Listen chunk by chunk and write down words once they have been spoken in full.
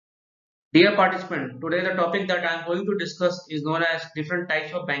Dear participant, today the topic that I am going to discuss is known as different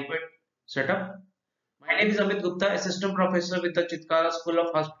types of banquet setup. My name is Amit Gupta, assistant professor with the Chitkara School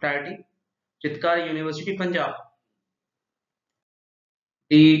of Hospitality, Chitkara University, Punjab.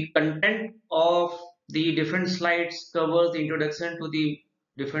 The content of the different slides covers the introduction to the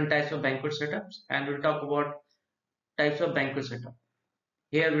different types of banquet setups, and we'll talk about types of banquet setup.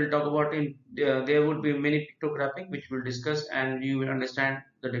 Here we'll talk about there would be many pictographic which we'll discuss, and you will understand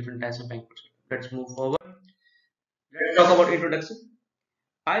the different types of banquet setup. Let's move forward. Let's talk about introduction.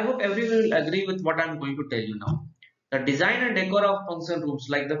 I hope everyone will agree with what I'm going to tell you now. The design and decor of function rooms,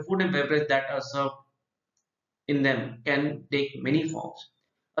 like the food and beverage that are served in them, can take many forms.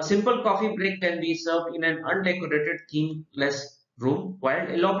 A simple coffee break can be served in an undecorated, themeless room, while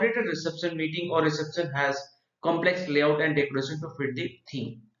elaborated reception meeting or reception has complex layout and decoration to fit the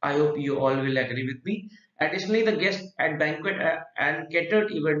theme. I hope you all will agree with me. Additionally, the guests at banquet and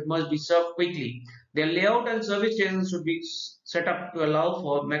catered event must be served quickly. Their layout and service stations should be set up to allow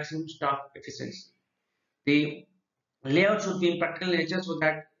for maximum staff efficiency. The layout should be in practical nature so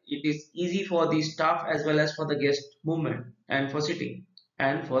that it is easy for the staff as well as for the guest movement and for sitting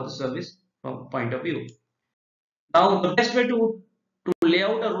and for the service from point of view. Now, the best way to lay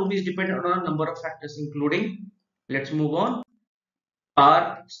out a room is dependent on a number of factors, including, let's move on,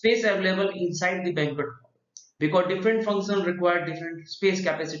 are space available inside the banquet hall, because different functions require different space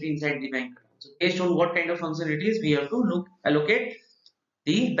capacity inside the banquet hall. So based on what kind of function it is, we have to allocate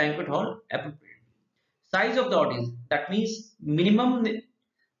the banquet hall appropriately. Size of the audience, that means minimum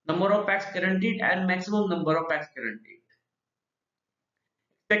number of packs guaranteed and maximum number of packs guaranteed.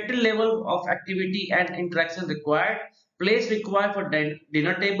 Expected level of activity and interaction required. Place required for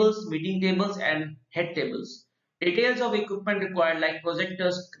dinner tables, meeting tables, and head tables. Details of equipment required like projector,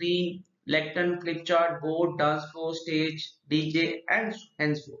 screen, lectern, flip chart, board, dance floor, stage, DJ, and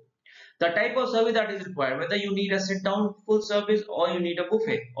henceforth. The type of service that is required, whether you need a sit down full service or you need a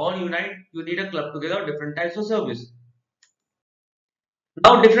buffet or you need a club together, different types of service.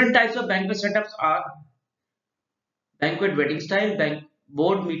 Now different types of banquet setups are banquet wedding style,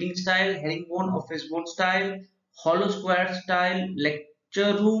 board meeting style, herringbone or fishbone style, hollow square style,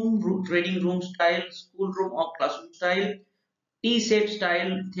 lecture room, training room style, school room or classroom style, T-shaped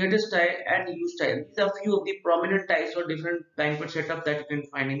style, theater style, and U style. These are few of the prominent types of different banquet setup that you can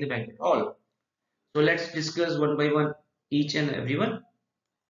find in the banquet hall. So let's discuss one by one each and every one.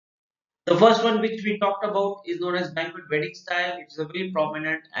 The first one which we talked about is known as banquet wedding style. It's a very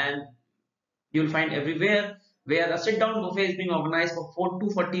prominent and you'll find everywhere, where a sit-down buffet is being organized for 4 to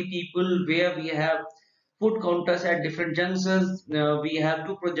 40 people, where we have food counters at different junctions. We have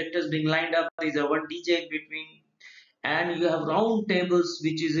two projectors being lined up. There's a one DJ in between, and you have round tables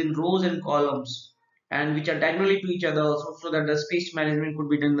which is in rows and columns, and which are diagonally to each other, so that the space management could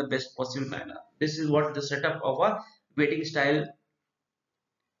be done in the best possible manner. This is what the setup of a wedding style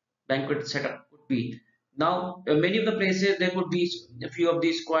banquet setup could be. Now, many of the places there could be a few of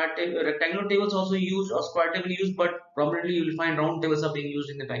these rectangular tables also used or square table used, but prominently you will find round tables are being used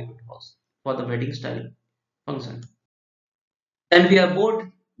in the banquet halls for the wedding style function. Then we have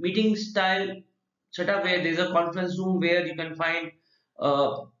board meeting style setup where there is a conference room where you can find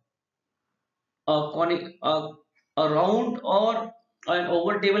uh, a, a round or an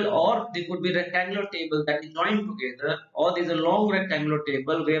oval table, or there could be rectangular table that is joined together, or there's a long rectangular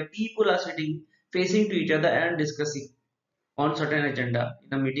table where people are sitting facing to each other and discussing on certain agenda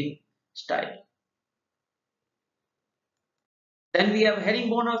in a meeting style. Then we have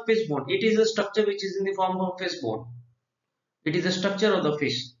herringbone or fishbone. It is a structure which is in the form of fishbone. It is a structure of the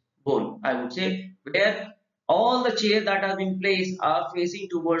fish bone, I would say, where all the chairs that are being placed are facing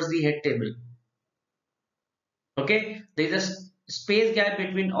towards the head table. Okay, there is a space gap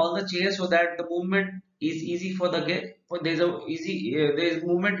between all the chairs so that the movement is easy for the guest. For there's a easy there is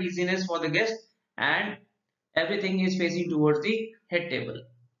movement easiness for the guest, and everything is facing towards the head table.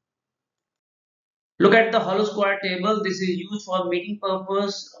 Look at the hollow square table. This is used for meeting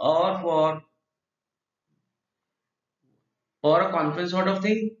purpose or for a conference sort of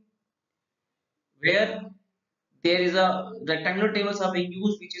thing, where there is a rectangular tables are being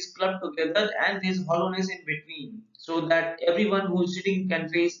used which is clubbed together and there is hollowness in between so that everyone who is sitting can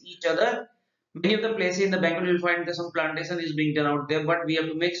face each other. Many of the places in the Bangalore you will find that some plantation is being done out there, but we have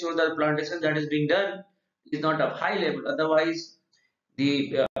to make sure that the plantation that is being done is not of high level, otherwise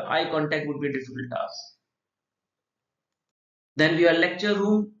the eye contact would be a difficult task. Then we have lecture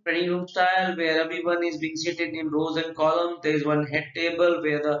room, training room style, where everyone is being seated in rows and columns. There is one head table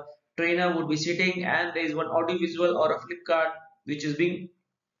where the trainer would be sitting, and there is one audiovisual or a flip card which is being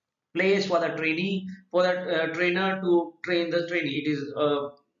placed for the trainee, for the trainer to train the trainee. It is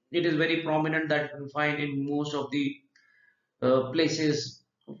it is very prominent that you can find in most of the places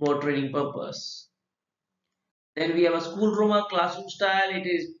for training purpose. Then we have a schoolroom or classroom style. It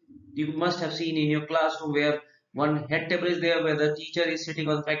is, you must have seen in your classroom where one head table is there where the teacher is sitting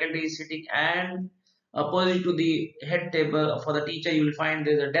or the faculty is sitting, and opposite to the head table for the teacher you will find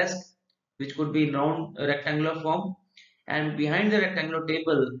there's a desk which could be in round rectangular form, and behind the rectangular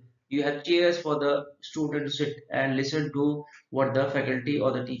table you have chairs for the student to sit and listen to what the faculty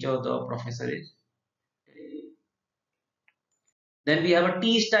or the teacher or the professor is. Then we have a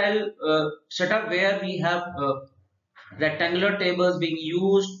T style setup where we have rectangular tables being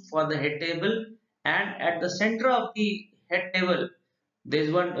used for the head table, and at the center of the head table there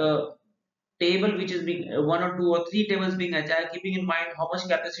is one table which is being one or two or three tables being attached, keeping in mind how much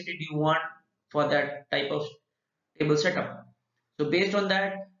capacity do you want for that type of table setup. So based on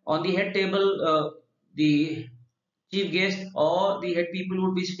that, on the head table, the chief guest or the head people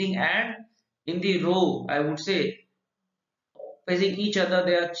would be sitting, and in the row, I would say, facing each other,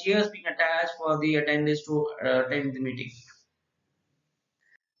 there are chairs being attached for the attendees to attend the meeting.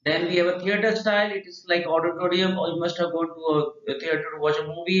 Then we have a theater style. It is like auditorium, or you must have gone to a theater to watch a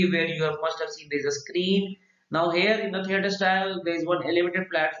movie where you have, must have seen there's a screen. Now here in the theater style, there is one elevated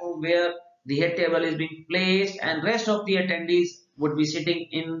platform where the head table is being placed, and rest of the attendees would be sitting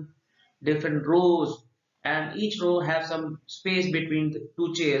in different rows, and each row have some space between the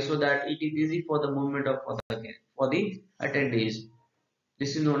two chairs so that it is easy for the movement of for the attendees.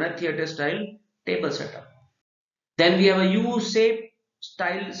 This is known as theater style table setup. Then we have a U-shaped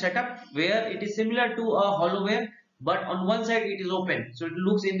style setup where it is similar to a hollowware, but on one side it is open. So it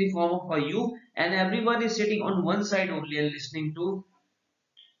looks in the form of a U, and everyone is sitting on one side only and listening to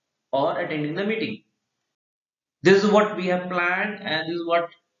or attending the meeting. This is what we have planned, and this is what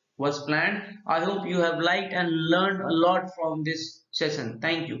was planned. I hope you have liked and learned a lot from this session.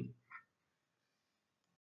 Thank you.